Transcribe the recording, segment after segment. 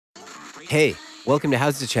Hey, welcome to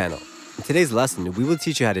HOWZA channel. In today's lesson, we will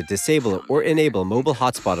teach you how to disable or enable Mobile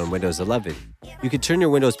Hotspot on Windows 11. You can turn your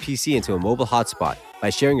Windows PC into a mobile hotspot by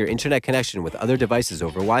sharing your internet connection with other devices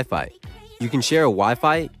over Wi-Fi. You can share a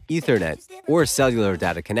Wi-Fi, Ethernet, or cellular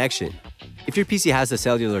data connection. If your PC has a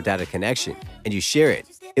cellular data connection and you share it,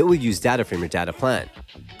 it will use data from your data plan.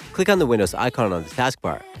 Click on the Windows icon on the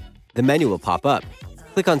taskbar. The menu will pop up.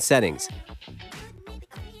 Click on Settings.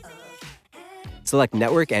 Select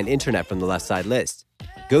Network and Internet from the left side list.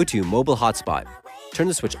 Go to Mobile Hotspot. Turn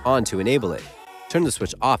the switch on to enable it. Turn the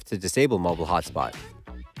switch off to disable Mobile Hotspot.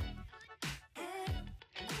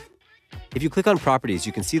 If you click on Properties,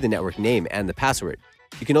 you can see the network name and the password.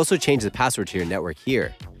 You can also change the password to your network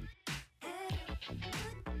here.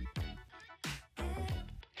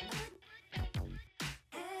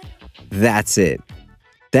 That's it.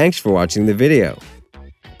 Thanks for watching the video.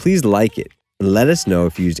 Please like it and let us know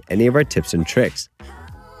if you used any of our tips and tricks.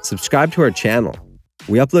 Subscribe to our channel.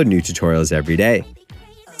 We upload new tutorials every day.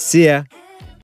 See ya!